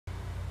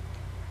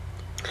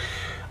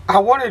I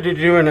wanted to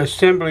do an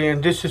assembly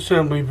and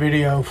disassembly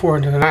video for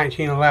the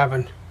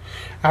 1911.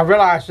 I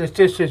realize that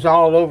this is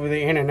all over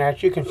the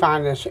internet. You can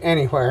find this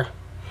anywhere.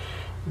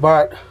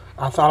 But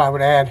I thought I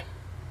would add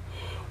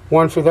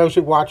one for those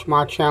who watch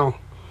my channel.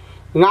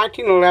 The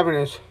 1911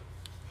 is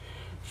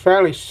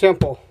fairly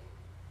simple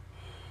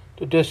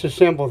to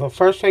disassemble. The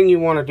first thing you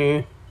want to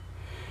do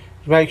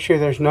is make sure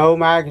there's no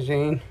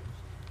magazine.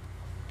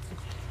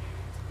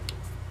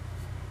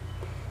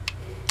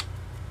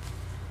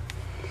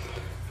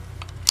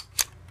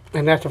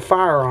 And that the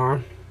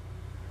firearm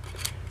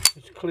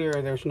is clear.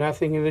 There's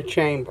nothing in the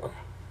chamber.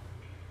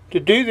 To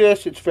do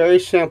this, it's very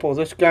simple.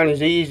 This gun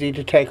is easy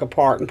to take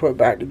apart and put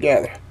back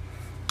together.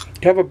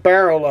 You have a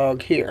barrel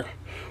lug here.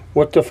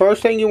 What the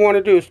first thing you want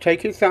to do is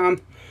take your thumb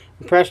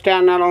and press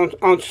down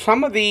on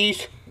some of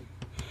these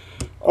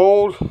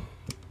old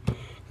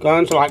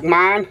guns like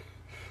mine.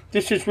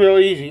 This is real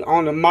easy.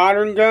 On the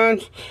modern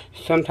guns,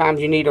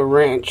 sometimes you need a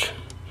wrench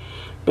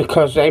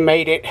because they're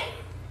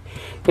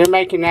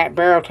making that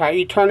barrel tight.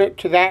 You turn it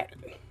to that,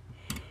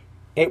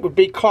 it would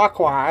be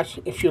clockwise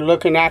if you're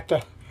looking at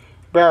the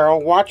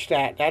barrel. Watch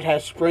that. That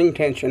has spring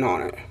tension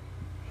on it.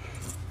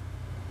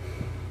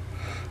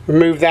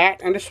 Remove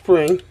that and the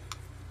spring.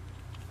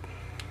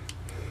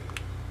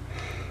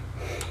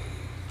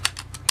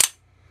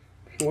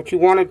 What you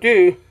want to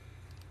do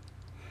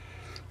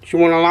is you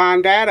want to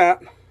line that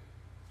up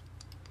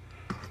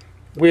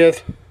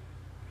with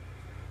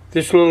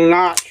this little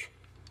notch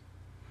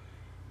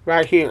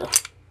right here.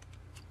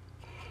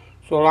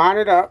 So line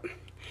it up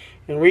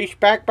and reach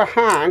back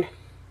behind.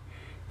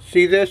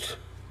 See this?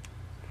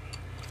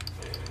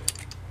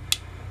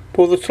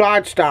 Pull the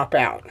slide stop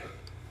out.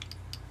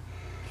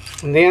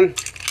 And then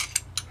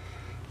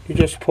you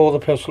just pull the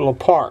pistol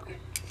apart.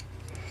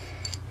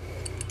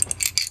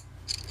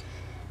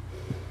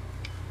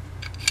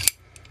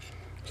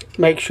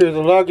 Make sure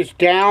the lug is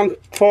down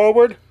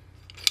forward.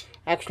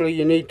 Actually,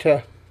 you need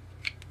to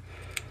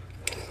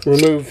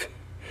remove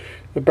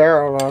the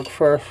barrel lug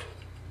first.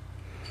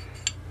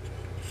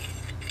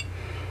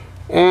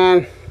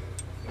 And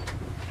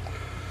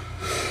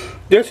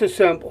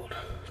disassembled.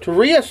 To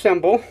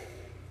reassemble,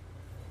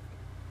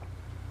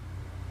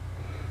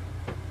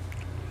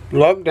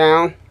 lug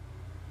down,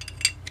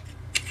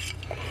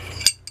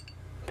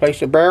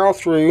 place the barrel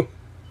through,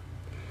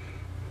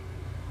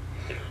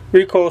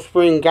 recoil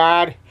spring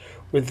guide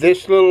with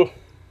this little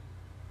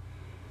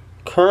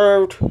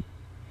curved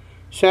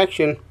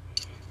section.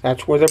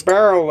 That's where the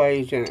barrel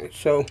lays in it.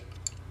 So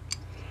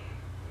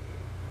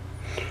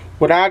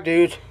what I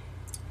do is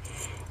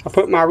I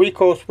put my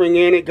recoil spring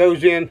in. It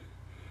goes in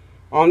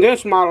on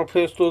this model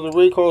pistol. The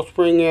recoil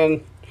spring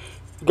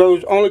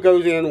only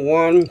goes in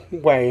one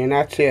way, and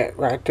that's it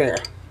right there.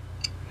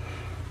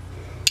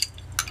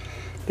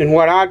 Then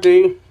what I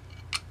do,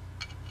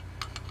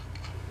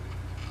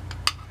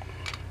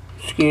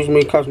 excuse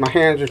me because my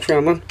hands are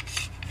trembling,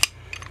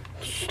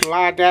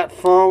 slide that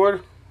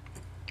forward.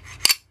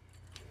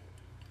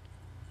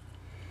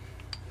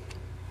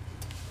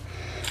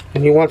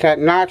 And you want that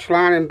notch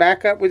lining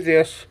back up with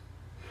this,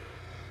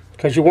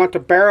 because you want the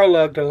barrel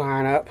lug to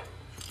line up.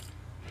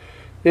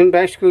 Then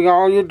basically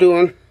all you're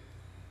doing,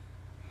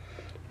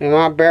 and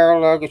my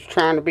barrel lug is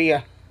trying to be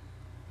a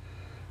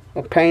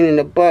pain in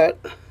the butt,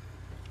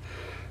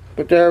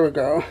 but there we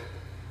go.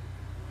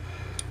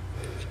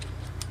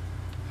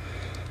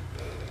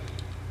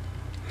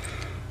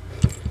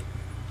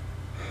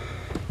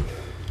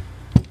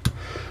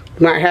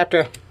 You might have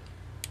to,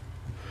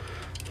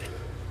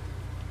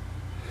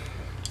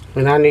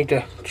 and I need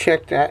to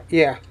check that,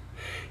 yeah.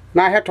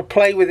 Might have to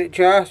play with it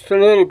just a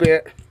little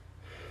bit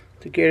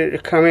to get it to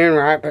come in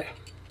right, but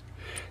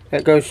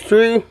that goes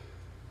through.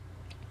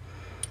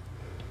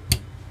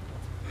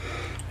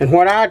 And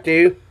what I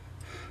do,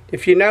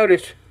 if you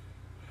notice,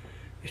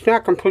 it's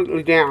not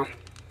completely down.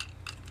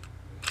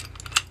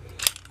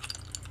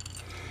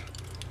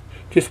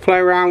 Just play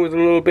around with it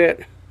a little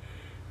bit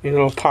and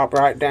it'll pop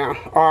right down.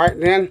 Alright,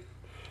 then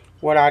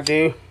what I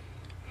do,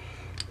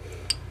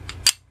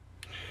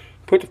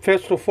 put the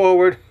pistol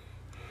forward,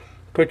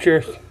 put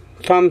your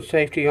thumb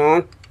safety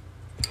on.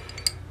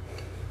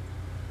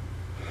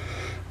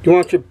 You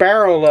want your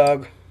barrel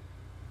lug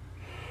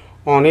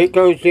on. It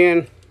goes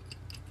in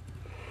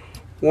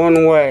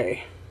one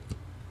way.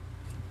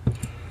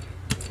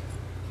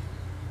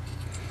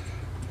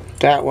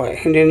 That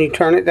way. And then you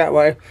turn it that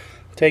way.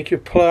 Take your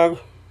plug.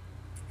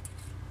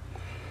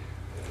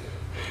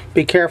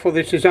 Be careful,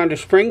 this is under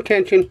spring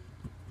tension.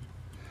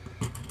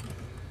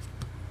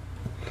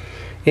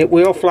 It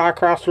will fly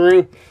across the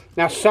room.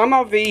 Now some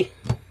of the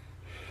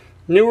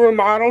newer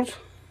models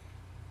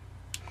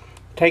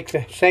take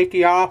the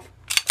safety off.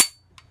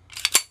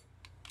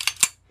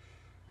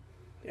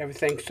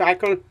 Everything's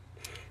cycling.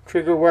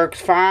 Trigger works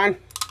fine.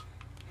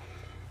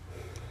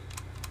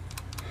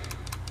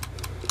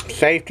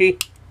 Safety.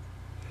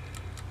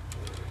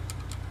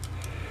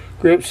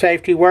 Grip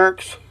safety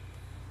works.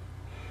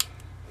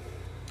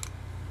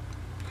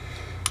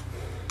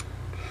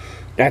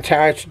 That's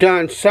how it's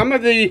done. Some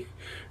of the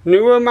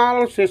newer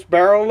models, this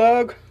barrel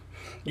lug,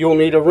 you'll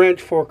need a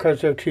wrench for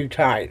because they're too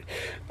tight.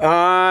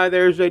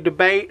 There's a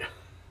debate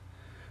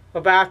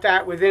about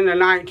that within the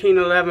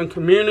 1911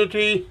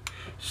 community.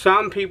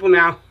 Some people,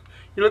 now,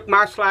 you look,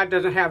 my slide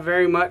doesn't have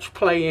very much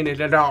play in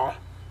it at all.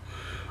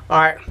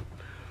 Alright.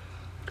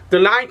 The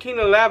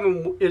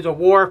 1911 is a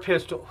war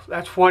pistol.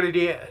 That's what it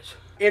is.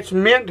 It's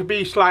meant to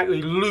be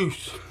slightly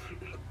loose.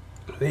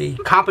 The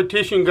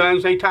competition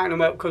guns, they tighten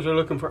them up because they're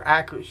looking for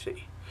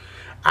accuracy.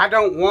 I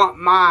don't want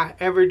my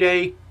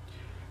everyday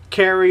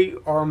carry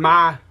or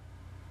my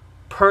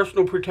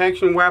personal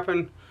protection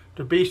weapon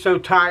to be so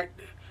tight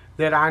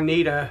that I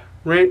need a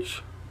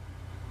wrench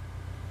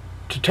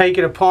to take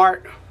it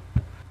apart.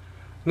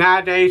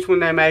 Nowadays,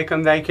 when they make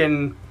them, they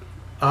can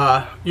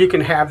you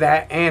can have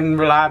that and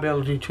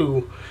reliability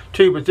too.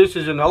 But this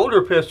is an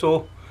older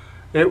pistol.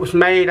 It was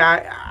made,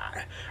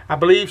 I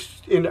believe,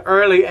 in the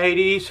early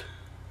 80s.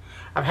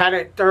 I've had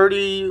it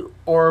 30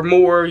 or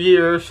more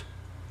years.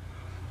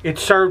 It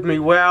served me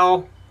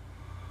well,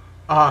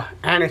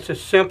 and it's a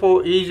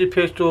simple, easy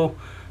pistol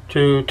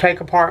to take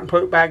apart and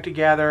put back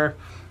together,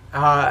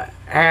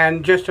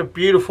 and just a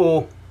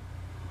beautiful,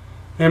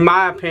 in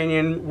my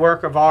opinion,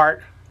 work of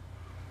art,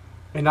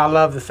 and I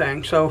love the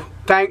thing. So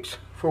thanks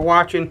for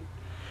watching.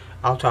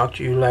 I'll talk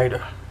to you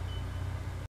later.